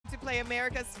play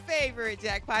America's favorite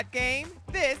jackpot game.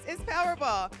 This is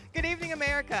Powerball. Good evening,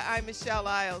 America. I'm Michelle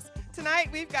Isles. Tonight,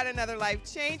 we've got another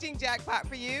life-changing jackpot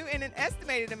for you in an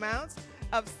estimated amount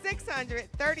of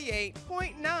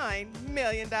 $638.9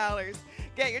 million.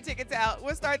 Get your tickets out.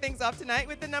 We'll start things off tonight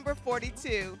with the number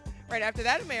 42. Right after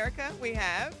that, America, we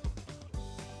have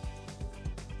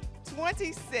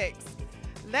 26.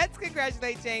 Let's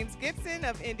congratulate James Gibson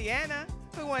of Indiana,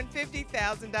 who won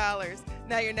 $50,000.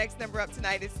 Now your next number up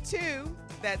tonight is 2.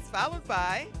 That's followed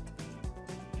by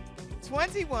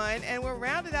 21, and we'll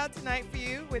round it out tonight for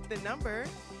you with the number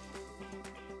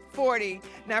 40.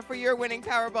 Now for your winning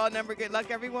Powerball number, good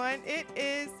luck everyone. It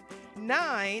is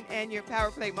 9, and your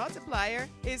Power Play multiplier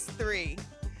is 3.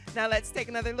 Now let's take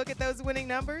another look at those winning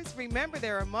numbers. Remember,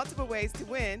 there are multiple ways to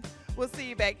win. We'll see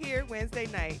you back here Wednesday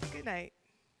night. Good night.